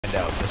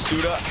standout.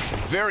 Masuda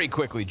very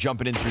quickly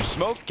jumping in through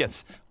smoke,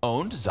 gets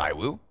owned.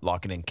 ZyWoO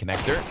locking in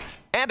connector.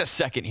 And a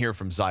second here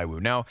from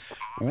ZyWoO. Now,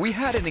 we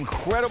had an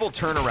incredible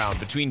turnaround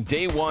between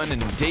day 1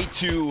 and day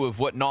 2 of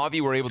what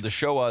Na'Vi were able to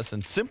show us,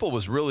 and s1mple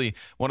was really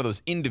one of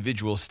those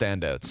individual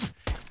standouts.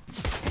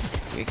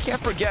 We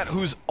can't forget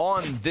who's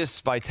on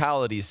this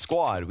Vitality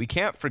squad. We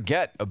can't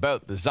forget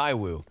about the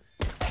ZyWoO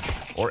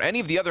or any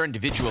of the other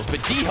individuals, but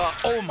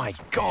Diha, oh my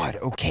god,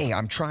 okay,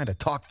 I'm trying to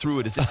talk through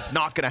it as if it's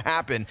not gonna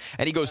happen,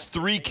 and he goes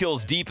 3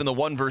 kills deep in the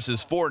 1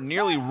 versus 4,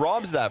 nearly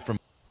robs that from...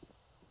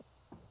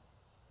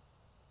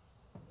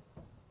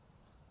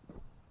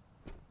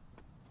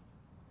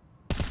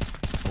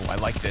 Oh, I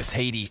like this,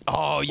 Haiti.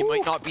 Oh, you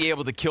might not be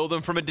able to kill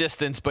them from a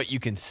distance, but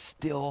you can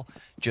still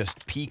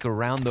just peek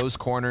around those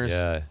corners.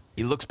 Yeah.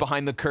 He looks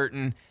behind the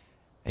curtain,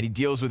 and he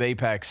deals with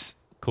Apex.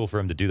 Cool for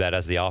him to do that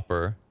as the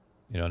opper.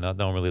 You know, not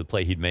normally the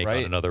play he'd make on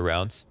another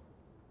rounds.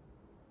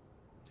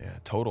 Yeah,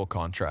 total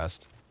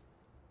contrast.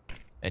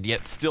 And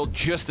yet still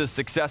just as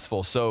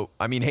successful. So,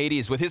 I mean,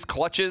 Hades with his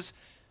clutches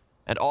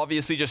and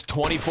obviously just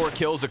 24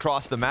 kills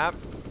across the map.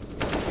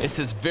 This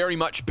has very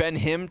much been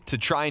him to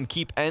try and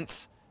keep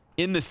Ence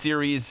in the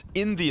series,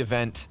 in the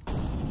event.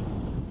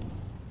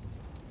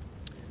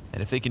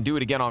 And if they can do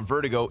it again on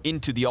Vertigo,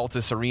 into the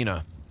Altus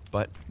Arena.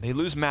 But they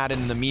lose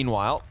Madden in the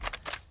meanwhile.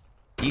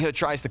 Diha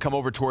tries to come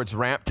over towards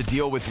ramp to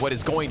deal with what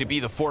is going to be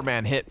the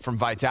 4-man hit from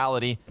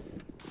Vitality.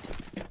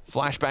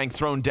 Flashbang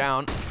thrown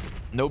down.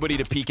 Nobody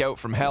to peek out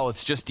from hell.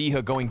 It's just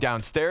Diha going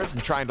downstairs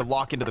and trying to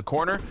lock into the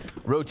corner.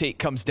 Rotate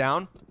comes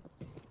down.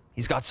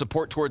 He's got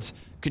support towards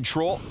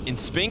control in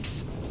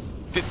Spinks.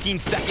 15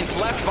 seconds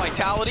left.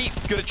 Vitality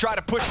gonna try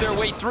to push their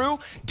way through.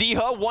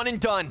 Diha, 1 and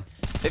done.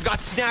 They've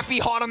got Snappy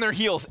hot on their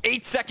heels.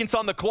 8 seconds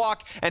on the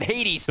clock, and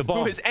Hades,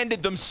 who has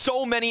ended them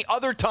so many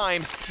other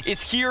times,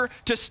 is here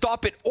to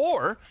stop it.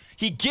 Or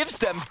he gives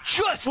them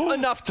just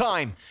enough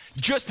time,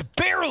 just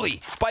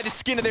barely by the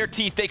skin of their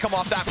teeth. They come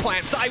off that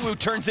plant. ZyWoO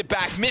turns it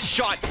back. Missed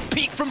shot.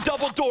 Peek from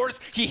double doors.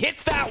 He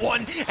hits that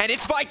one, and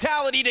it's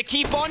Vitality to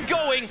keep on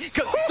going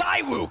because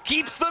ZyWoO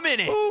keeps them in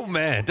it. Oh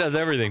man, does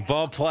everything.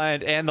 Bomb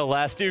plant and the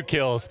last 2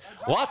 kills.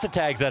 Lots of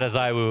tags out of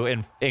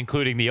ZyWoO,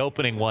 including the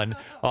opening one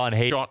on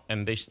Hades.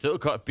 And they still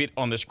got a bit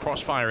on this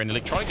crossfire, and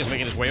Electronic is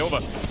making his way over.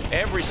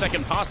 Every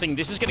second passing,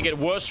 this is going to get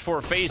worse for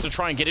Faze to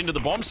try and get into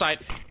the bomb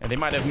site, and they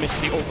might have missed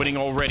the opening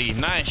already.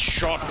 Nice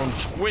shot from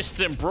Twist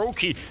and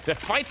Brokey. They're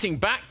fighting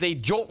back. They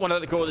don't want to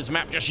let go of this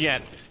map just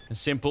yet. And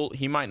s1mple,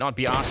 he might not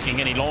be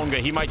asking any longer.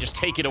 He might just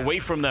take it away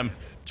from them.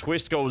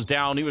 Twist goes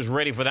down. He was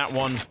ready for that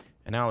one.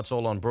 And now it's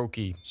all on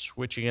Brokey,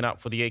 switching it up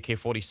for the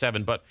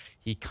AK-47, but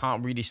he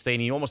can't really stay.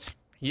 And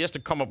he has to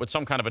come up with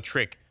some kind of a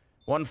trick.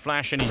 1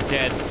 flash and he's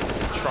dead.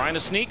 Trying to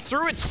sneak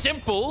through it.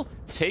 s1mple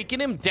taking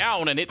him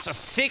down, and it's a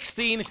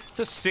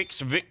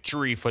 16-6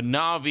 victory for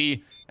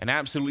Na'Vi. An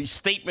absolutely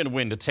statement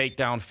win to take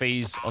down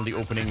Faze on the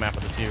opening map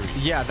of the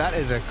series. Yeah, that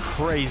is a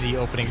crazy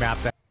opening map.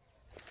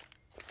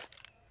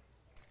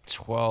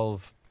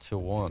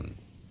 12-1.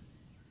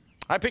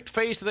 I picked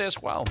Faze today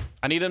as well.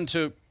 I need him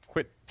to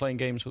quit playing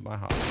games with my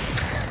heart.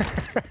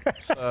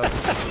 So.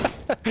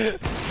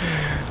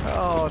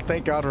 Oh,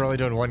 thank God we're only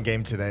doing 1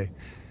 game today.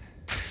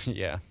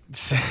 Yeah.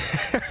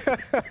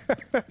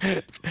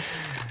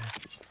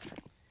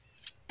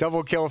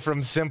 Double kill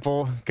from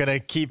s1mple. Gonna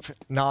keep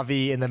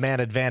Na'Vi in the man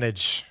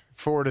advantage.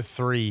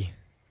 4-3.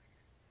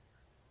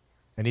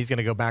 And he's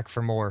gonna go back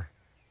for more.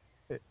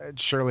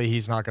 Surely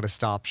he's not gonna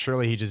stop.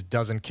 Surely he just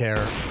doesn't care.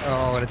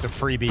 Oh, and it's a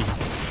freebie.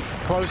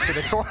 Close to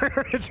the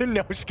corner. It's a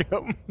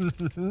no-scope.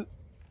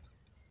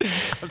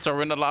 I'm sorry,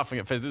 we're not laughing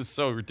at Faze. This is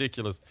so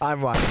ridiculous.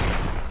 I'm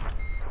laughing.